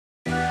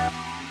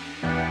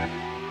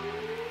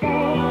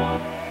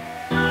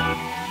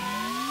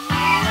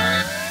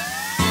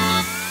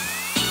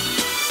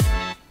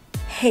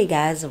Hey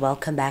guys,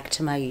 welcome back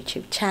to my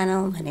YouTube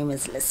channel. My name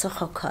is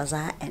Lesotho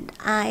Koza and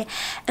I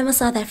am a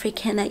South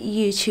African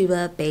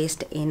YouTuber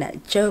based in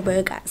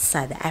Joburg,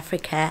 South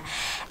Africa.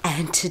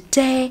 And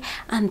today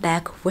I'm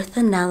back with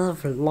another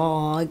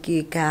vlog,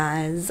 you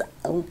guys.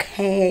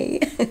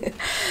 Okay.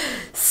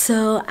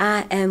 So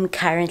I am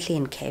currently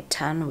in Cape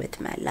Town with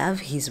my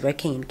love. He's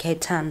working in Cape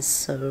Town,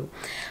 so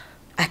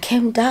I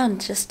came down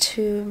just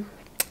to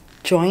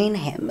join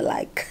him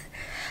like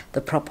the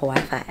proper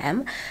wife I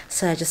am.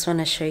 So I just want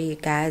to show you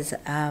guys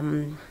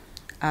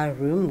our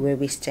room where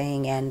we're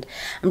staying, and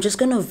I'm just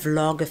gonna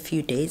vlog a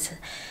few days.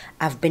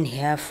 I've been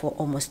here for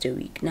almost a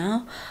week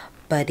now,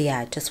 but yeah,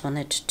 I just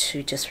wanted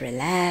to just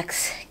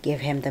relax, give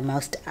him the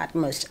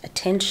utmost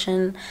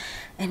attention,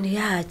 and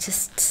yeah,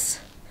 just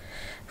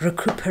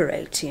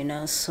recuperate, you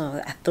know.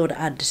 So I thought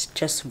I'd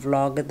just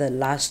vlog the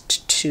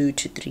last 2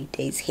 to 3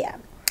 days here.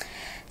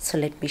 So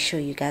let me show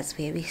you guys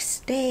where we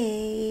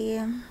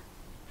stay.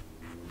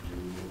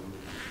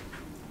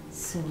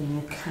 So when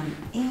you come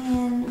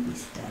in, we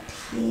start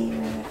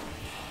here.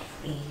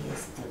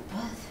 Here's the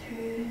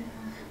bathroom.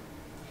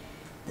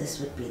 This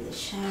would be the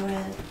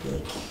shower,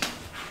 big.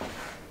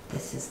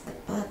 This is the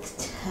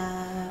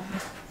bathtub.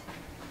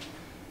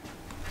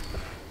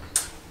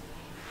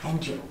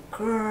 And your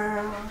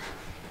girl.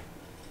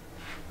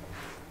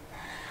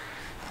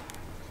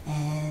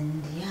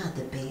 And yeah,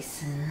 the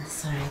basin.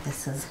 Sorry,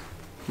 this is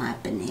my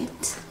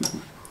bonnet.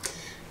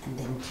 And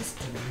then just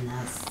a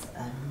nice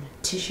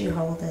tissue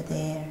holder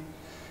there.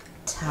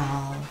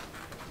 Towel.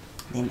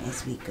 Then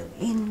as we go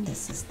in,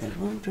 this is the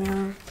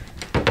wardrobe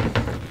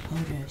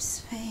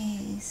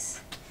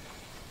space,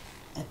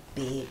 a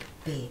big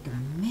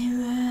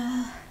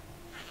mirror,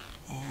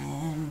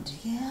 and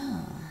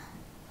yeah,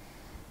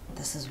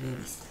 this is where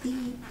we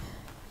sleep,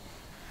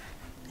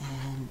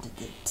 and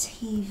the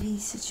TV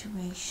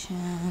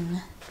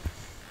situation.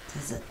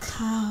 There's a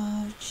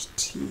couch,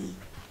 tea,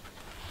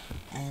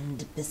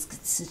 and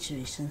biscuit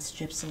situation,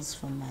 strepsils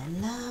for my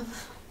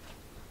love.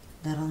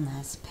 Little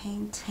nice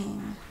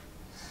painting.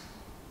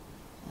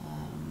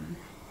 And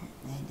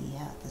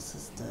yeah, this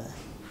is the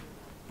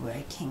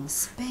working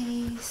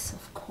space,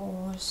 of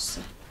course.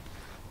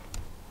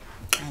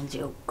 And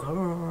your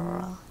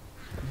girl.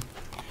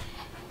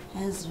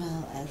 As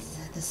well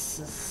as this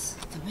is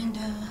the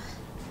window.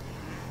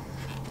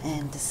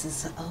 And this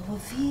is our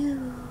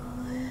view.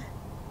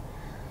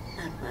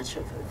 Not much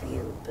of a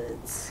view,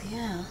 but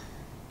yeah.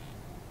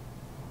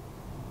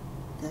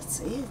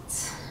 That's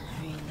it,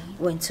 really.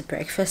 Went to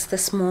breakfast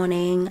this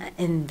morning,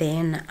 and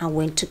then I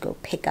went to go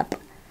pick up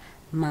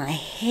my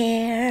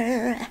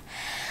hair.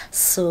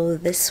 So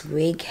this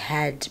wig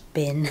had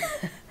been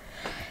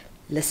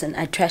listen,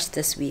 I trashed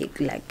this wig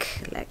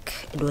like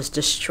it was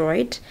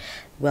destroyed.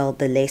 Well,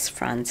 the lace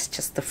fronts,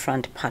 just the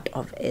front part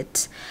of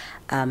it.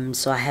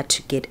 So I had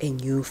to get a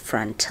new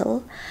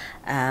frontal.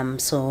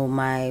 So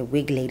my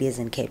wig lady is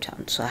in Cape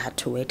Town, so I had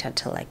to wait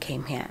until I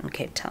came here in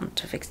Cape Town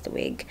to fix the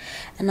wig.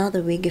 And now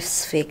the wig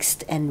is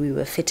fixed, and we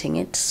were fitting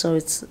it, so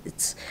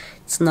it's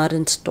not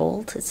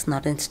installed. It's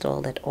not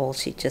installed at all.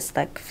 She just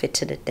like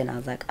fitted it. Then I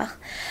was like,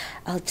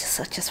 I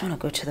just want to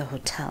go to the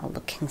hotel.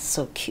 Looking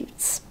so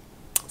cute,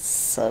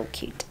 so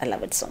cute. I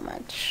love it so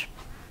much.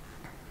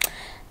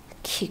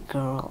 Cute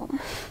girl.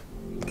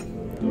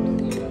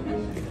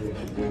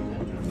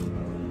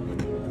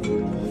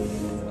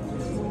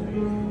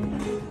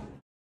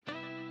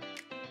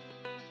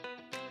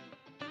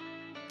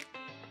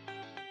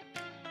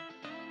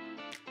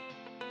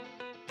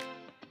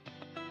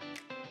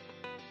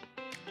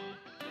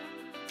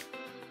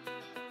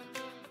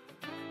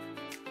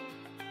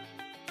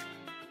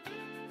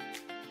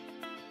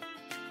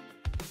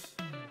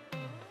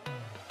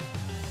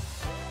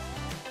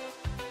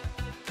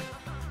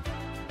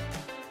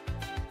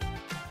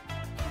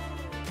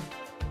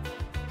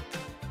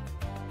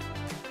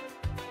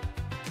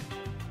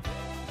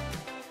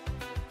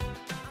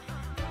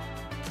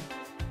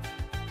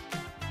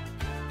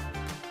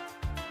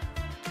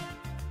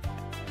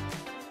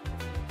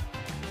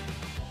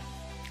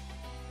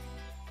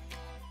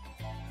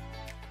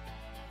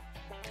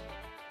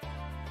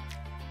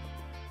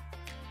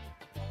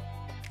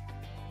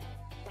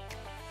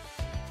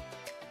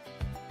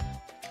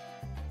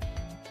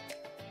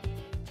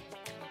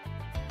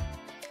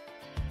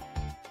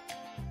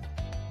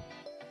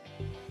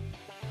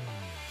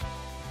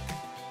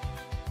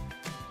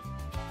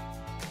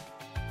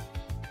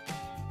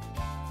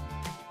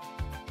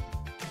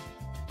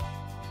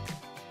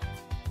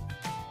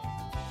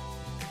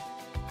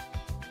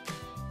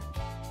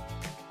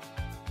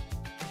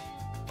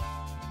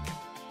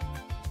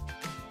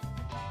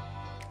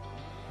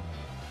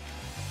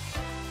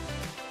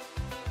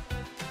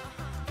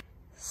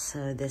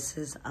 So this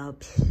is our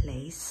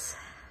place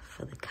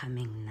for the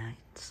coming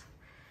night.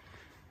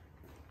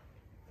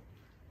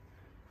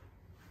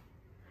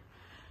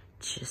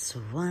 Just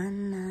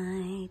one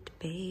night,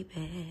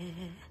 baby.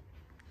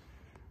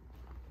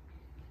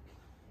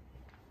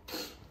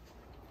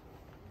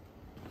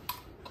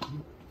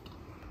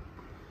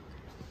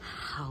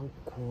 How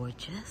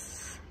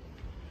gorgeous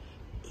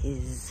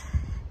is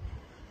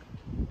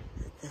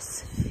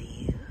this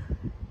view.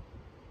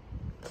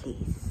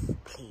 Please,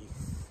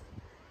 please.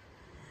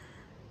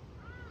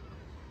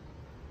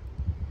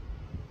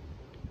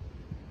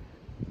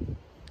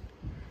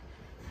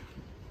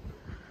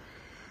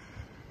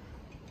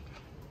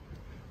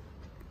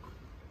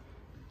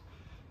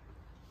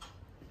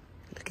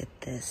 Look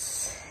at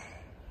this.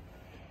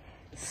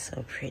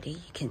 So pretty. You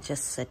can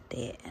just sit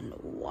there and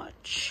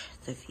watch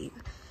the view.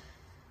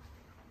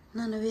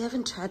 No, we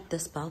haven't tried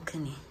this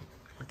balcony.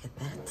 Look at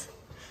that.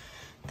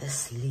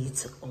 This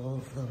leads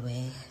all the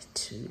way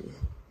to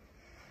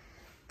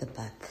the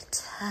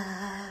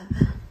bathtub.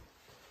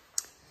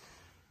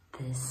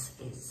 This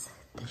is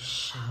the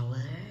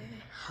shower.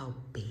 How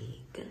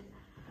big,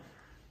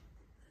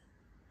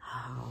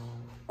 how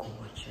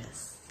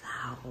gorgeous,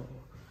 how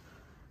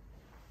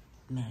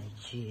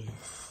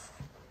gorgeous.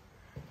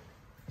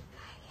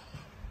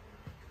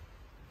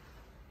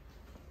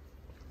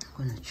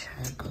 I'm gonna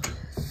try to go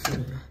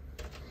through.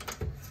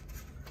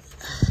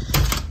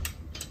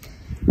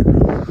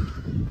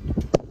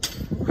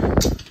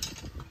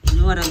 You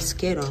know what I'm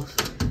scared of?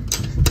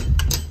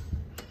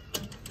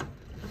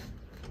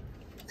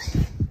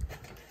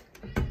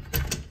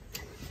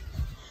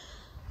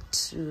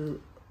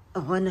 I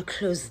want to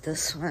close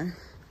this one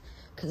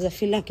because I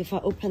feel like if I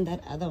open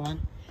that other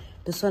one,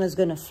 this one is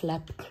gonna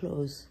flap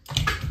close.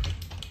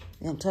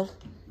 You know,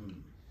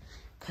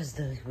 because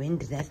the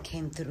wind that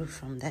came through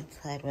from that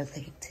side was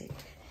hectic.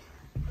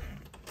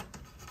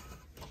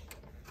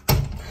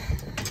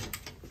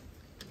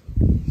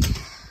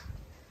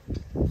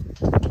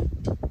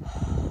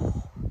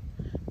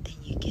 Then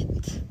you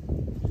get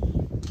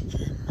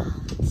the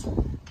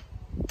mountain.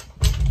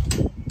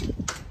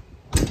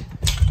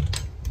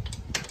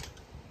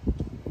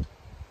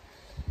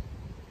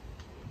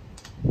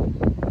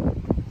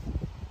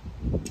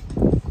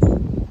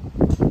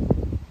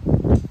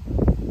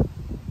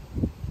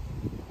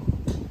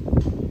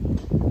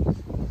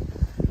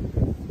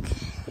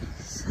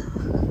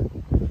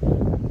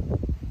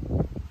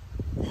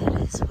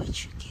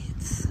 What you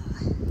get. So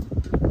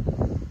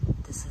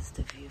this is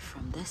the view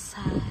from this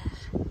side.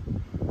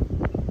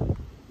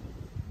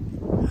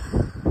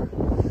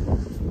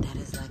 That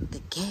is like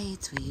the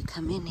gate where you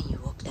come in and you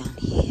walk down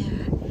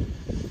here.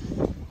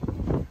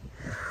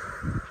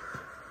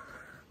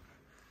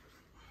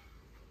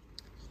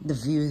 The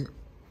view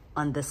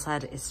on this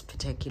side is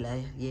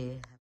particular, yeah.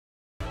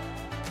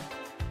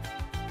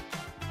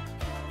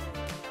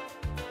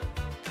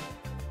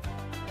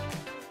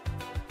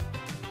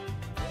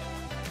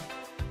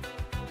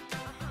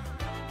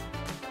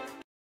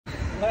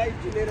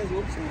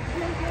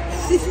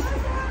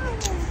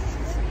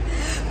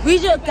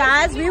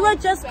 We were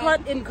just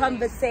caught in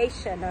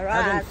conversation,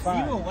 alright?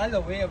 You were well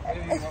aware of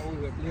what we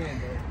were doing,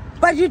 though.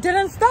 But you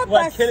didn't stop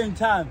us. We're killing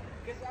time.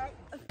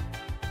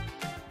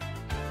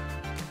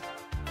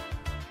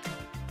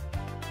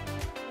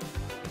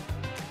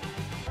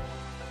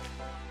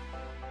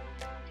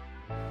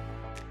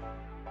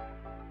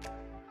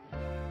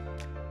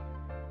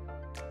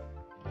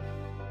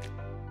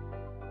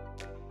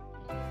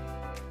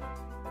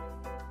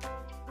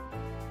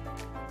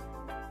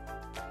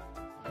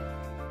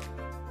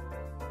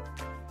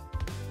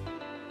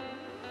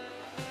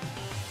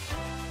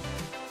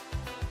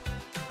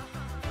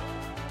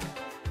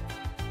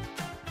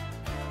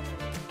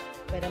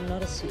 But I'm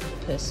not a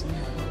super person.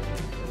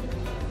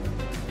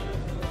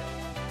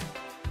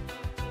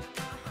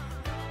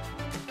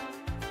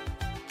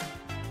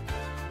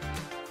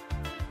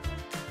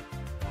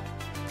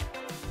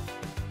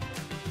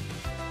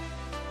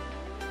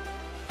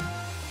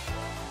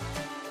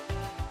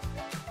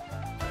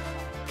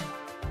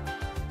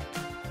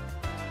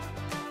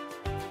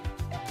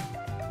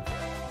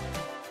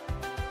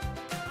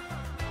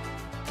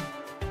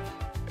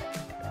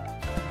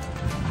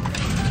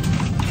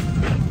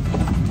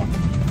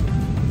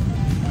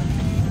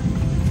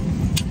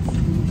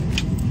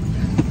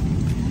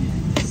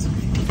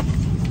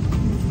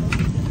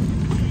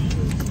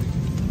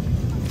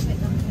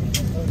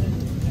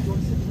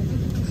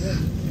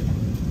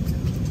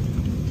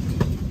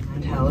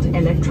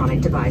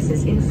 Electronic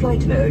devices in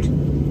flight mode.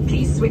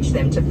 Please switch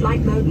them to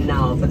flight mode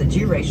now for the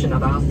duration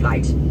of our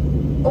flight.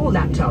 All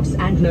laptops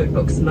and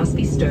notebooks must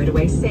be stowed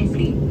away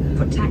safely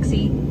for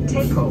taxi,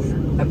 takeoff,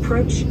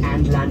 approach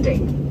and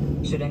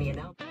landing. Should any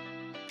announcement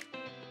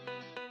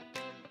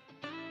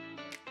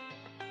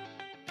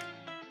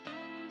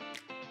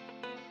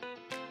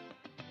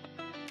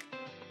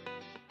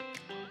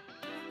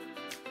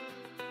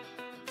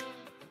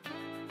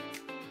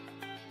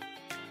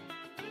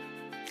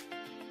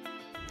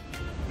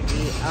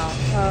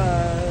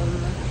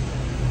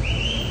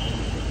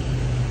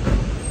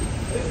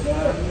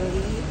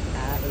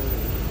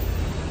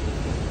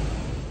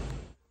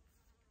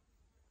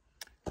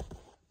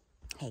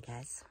Hey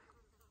guys,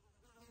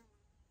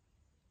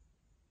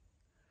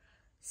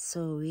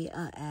 so we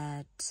are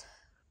at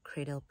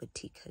Cradle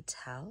Boutique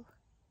Hotel.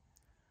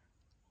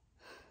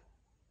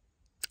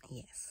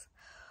 Yes,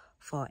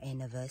 for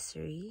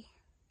anniversary.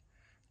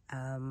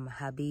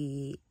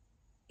 Hubby,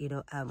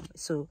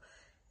 so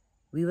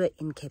we were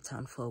in Cape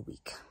Town for a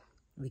week.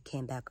 We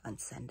came back on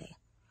Sunday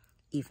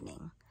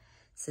evening.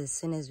 So as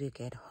soon as we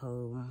get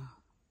home,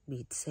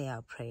 we'd say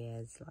our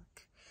prayers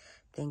like,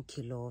 thank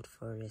you, Lord,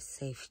 for a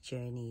safe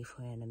journey,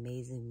 for an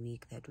amazing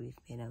week that we've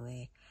been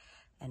away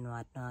and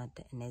whatnot.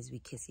 And as we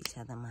kiss each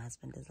other, my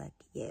husband is like,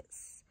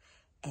 yes.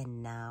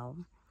 And now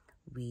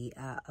we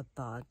are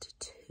about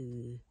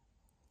to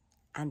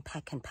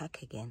unpack and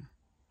pack again.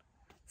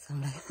 So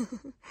I'm like,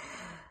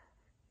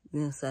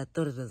 so I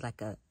thought it was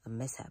like a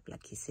mishap,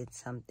 like he said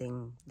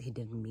something he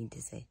didn't mean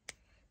to say.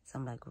 So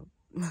I'm like,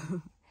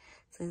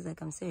 so he's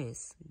like, I'm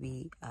serious.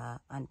 We are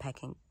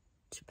unpacking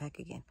to pack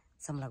again.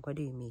 So I'm like, what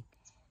do you mean?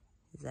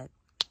 He's like,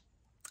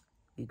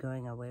 we're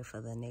going away for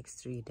the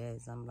next 3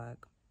 days. I'm like,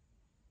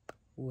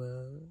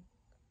 well,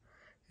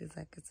 he's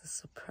like, it's a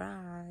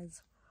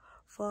surprise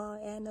for our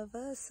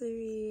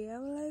anniversary.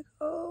 I'm like,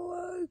 oh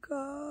my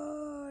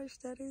gosh,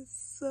 that is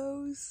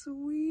so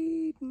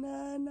sweet,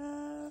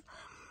 Nana.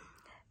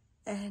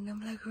 And I'm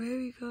like, where are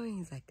we going?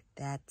 He's like,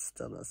 that's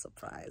still a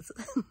surprise.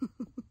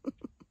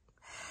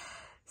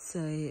 So,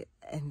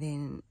 and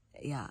then,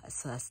 yeah,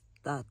 so I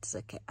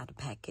started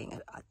unpacking.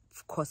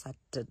 Of course, I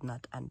did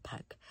not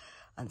unpack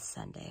on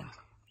Sunday.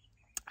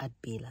 I'd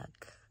be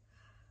like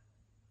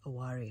a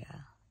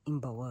warrior,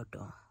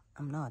 imbawodo.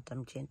 I'm not,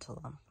 I'm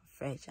gentle, I'm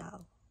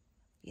fragile,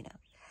 you know.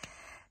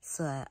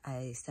 So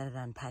I started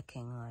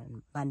unpacking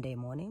on Monday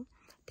morning,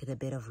 did a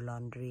bit of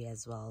laundry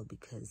as well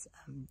because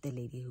the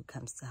lady who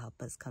comes to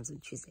help us comes on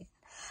Tuesday.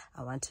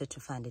 I wanted to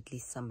find at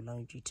least some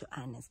laundry to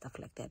iron and stuff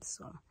like that.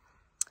 So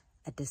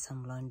I did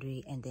some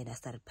laundry and then I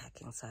started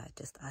packing. So I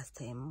just asked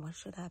him, what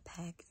should I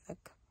pack? He's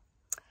like,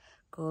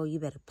 go, you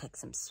better pack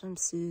some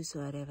swimsuits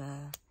or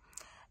whatever.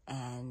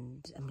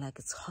 And I'm like,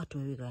 it's hot,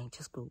 where are we going?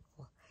 Just Google.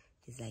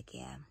 He's like,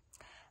 yeah.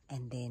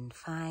 And then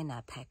fine,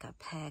 I pack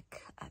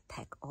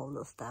all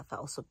the stuff. I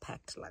also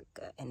packed like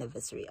an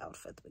anniversary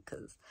outfit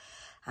because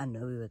I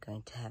know we were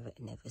going to have an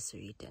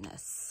anniversary dinner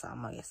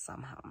somewhere,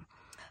 somehow.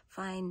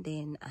 Fine,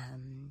 then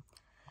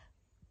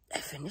I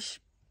finished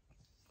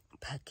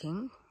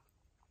packing.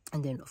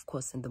 And then, of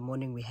course, in the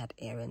morning we had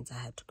errands. I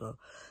had to go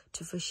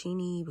to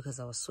Foschini because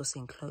I was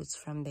sourcing clothes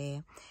from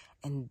there.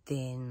 And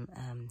then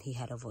he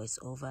had a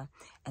voiceover.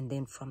 And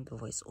then from the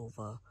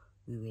voiceover,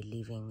 we were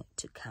leaving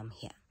to come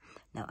here.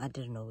 Now, I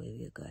didn't know where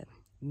we were going.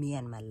 Me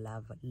and my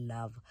love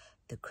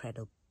the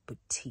Cradle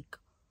Boutique.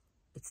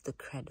 It's the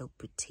Cradle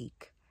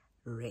Boutique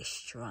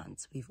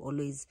restaurant. We've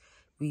always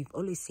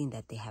seen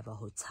that they have a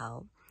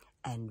hotel.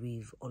 And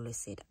we've always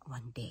said,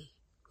 one day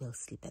we'll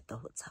sleep at the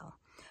hotel.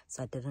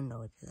 So I didn't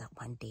know that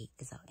one day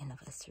is our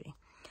anniversary.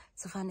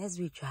 So fun, as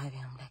we're driving,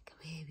 I'm like,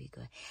 where are we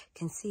going?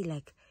 Can see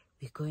like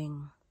we're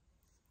going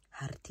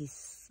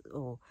Hartis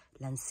or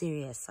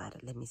Lanseria side.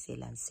 Let me say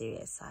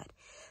Lanseria side.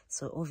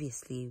 So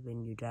obviously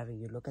when you're driving,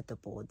 you look at the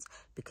boards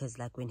because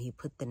like when he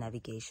put the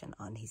navigation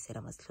on, he said I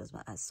must close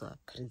my eyes so I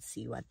couldn't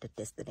see what the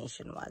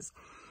destination was.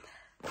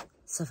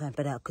 So fun,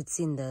 but I could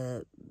see in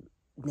the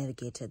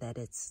navigator that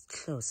it's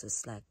close.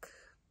 It's like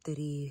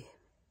 30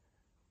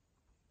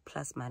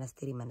 plus minus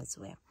 30 minutes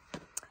away.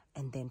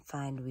 And then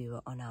fine, we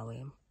were on our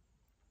way.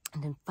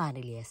 And then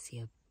finally I see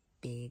a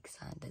big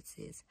sign that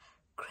says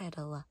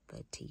Cradle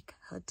Boutique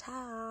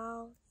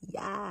Hotel.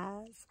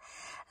 Yes,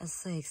 I'm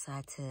so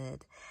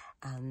excited.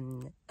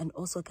 And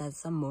also guys,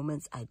 some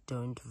moments I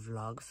don't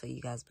vlog for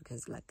you guys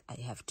because like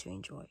I have to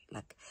enjoy.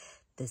 Like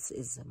this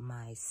is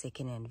my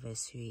second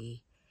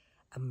anniversary.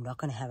 I'm not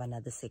gonna have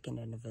another second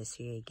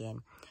anniversary again.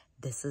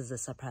 This is a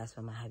surprise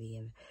for my hubby,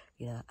 and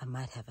you know I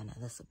might have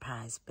another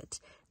surprise, but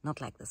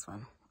not like this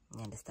one.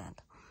 You understand?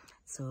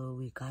 So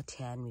we got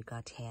here and we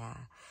got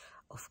here.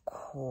 Of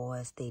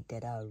course, they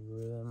did our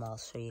room. I'll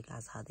show you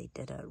guys how they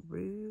did our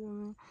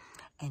room.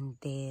 And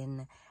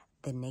then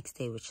the next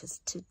day, which is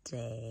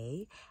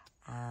today,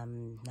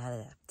 now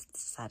that I've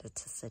decided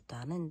to sit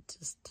down and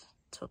just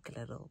talk a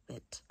little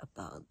bit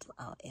about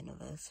our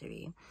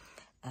anniversary,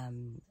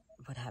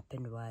 what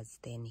happened was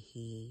then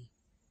he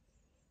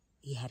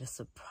had a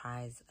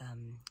surprise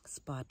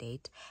spa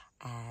date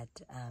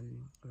at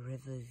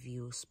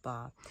Riverview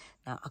Spa.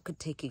 Now I could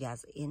take you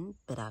guys in,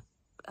 but I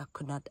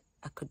could not.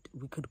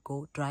 We could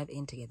go drive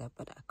in together,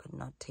 but I could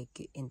not take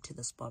you into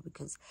the spa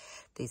because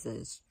there's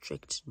a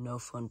strict no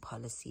phone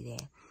policy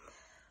there.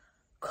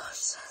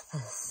 Gosh, the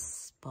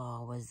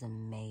spa was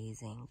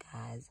amazing,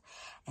 guys.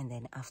 And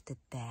then after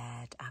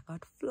that, I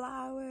got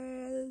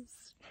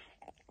flowers.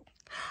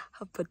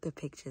 I'll put the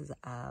pictures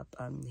up.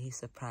 He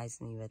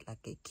surprised me with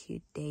like a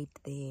cute date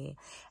there,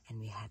 and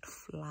we had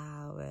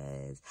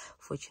flowers.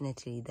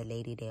 Fortunately, the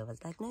lady there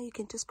was like, no, you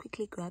can just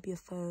quickly grab your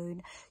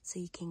phone so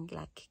you can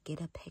like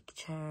get a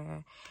picture.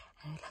 And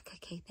we're like,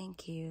 okay,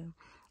 thank you.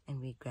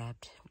 And we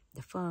grabbed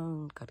the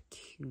phone, got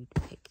cute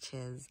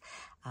pictures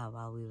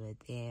while we were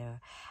there.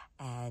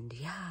 And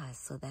yeah,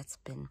 so that's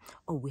been,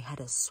 oh, we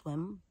had a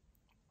swim,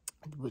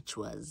 which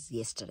was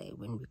yesterday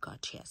when we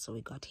got here. So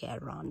we got here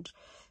around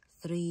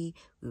 3,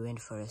 we went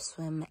for a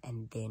swim,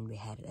 and then we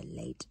had a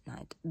late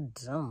night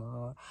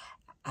dinner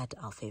at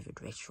our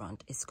favorite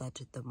restaurant. It's got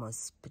the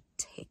most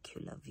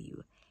spectacular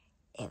view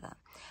ever.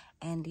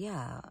 And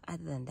yeah,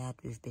 other than that,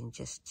 we've been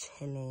just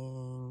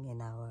chilling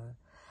in our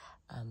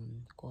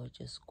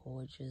gorgeous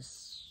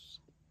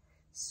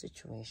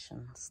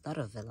situations. Not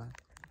a villa.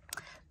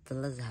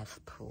 Villas have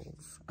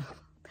pools,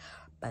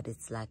 but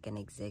it's like an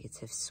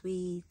executive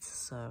suite,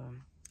 so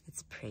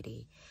it's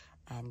pretty.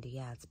 And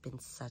yeah, it's been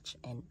such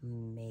an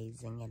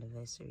amazing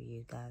anniversary,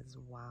 you guys.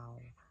 Wow.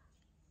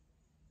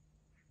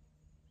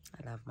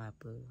 I love my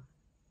boo.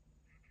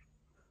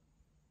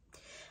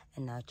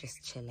 And now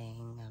just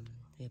chilling.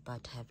 We're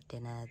about to have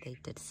dinner. They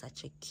did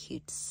such a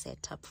cute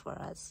setup for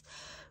us.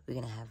 We're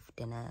gonna have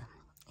dinner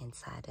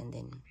inside, and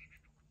then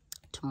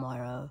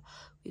tomorrow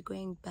we're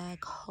going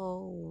back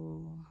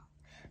home,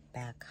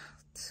 back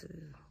to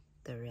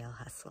the real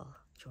hustle,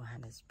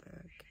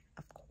 Johannesburg,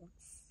 of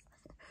course.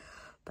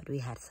 But we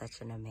had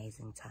such an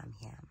amazing time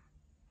here.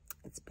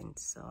 It's been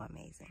so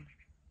amazing.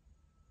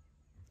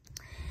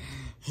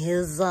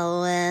 Here's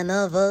our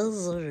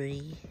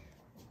anniversary.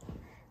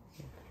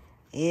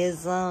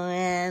 It's our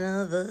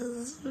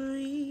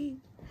anniversary.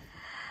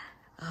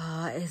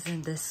 Oh,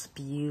 isn't this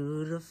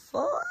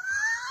beautiful?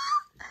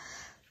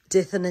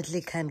 Definitely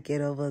can't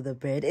get over the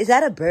bird. Is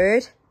that a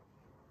bird?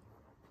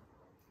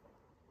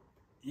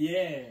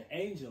 Yeah,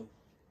 angel.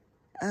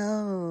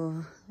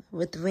 Oh,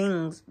 with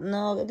wings.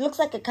 No, it looks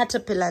like a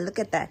caterpillar. Look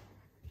at that.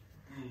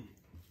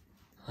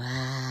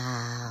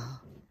 Wow.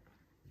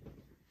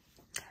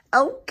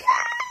 Okay.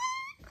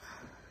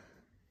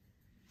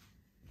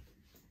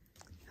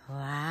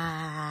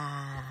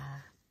 Wow.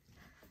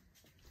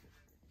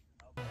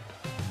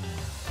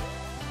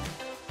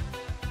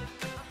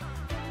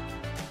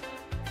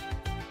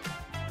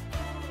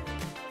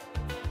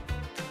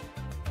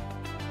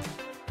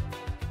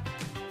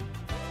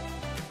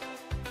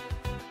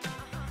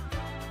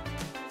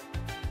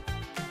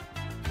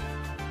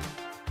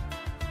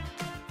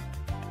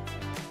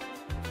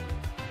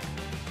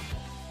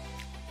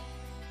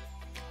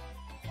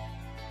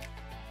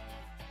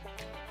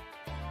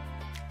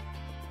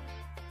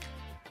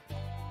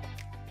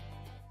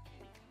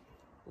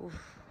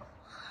 Oof,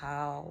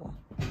 how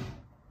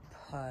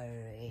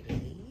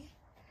pretty.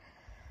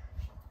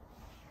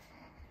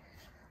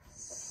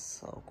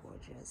 So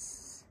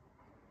gorgeous.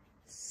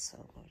 So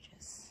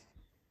gorgeous.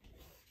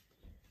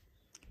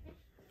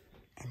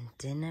 And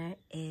dinner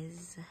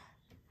is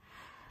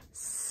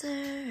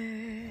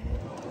served.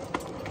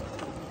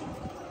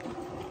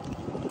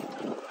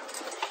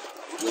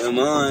 Good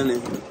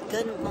morning.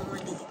 Good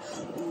morning.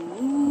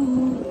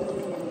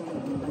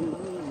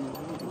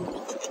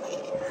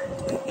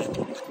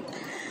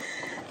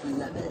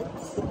 Love it.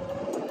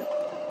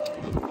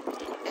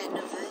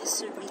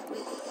 Anniversary week.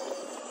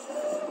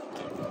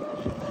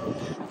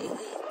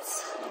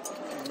 It's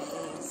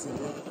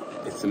amazing.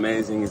 It's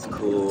amazing, it's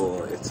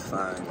cool, it's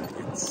fun,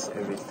 it's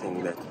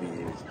everything that we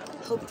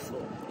Hoped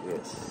for.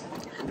 yes.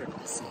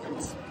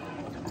 100%.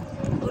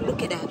 Oh,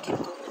 look at how kept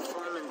on the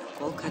form and the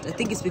bowl cut. I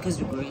think it's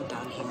because we're going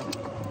down here.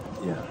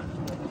 Yeah.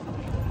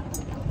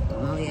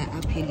 Oh yeah,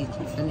 up here you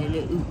can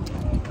finally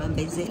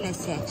bambezela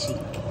sachi.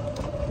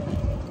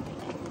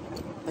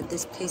 But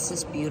this place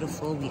is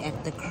beautiful. We're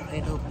at the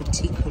Cradle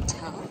Boutique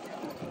Hotel.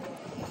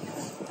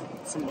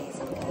 It's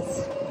amazing,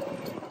 guys.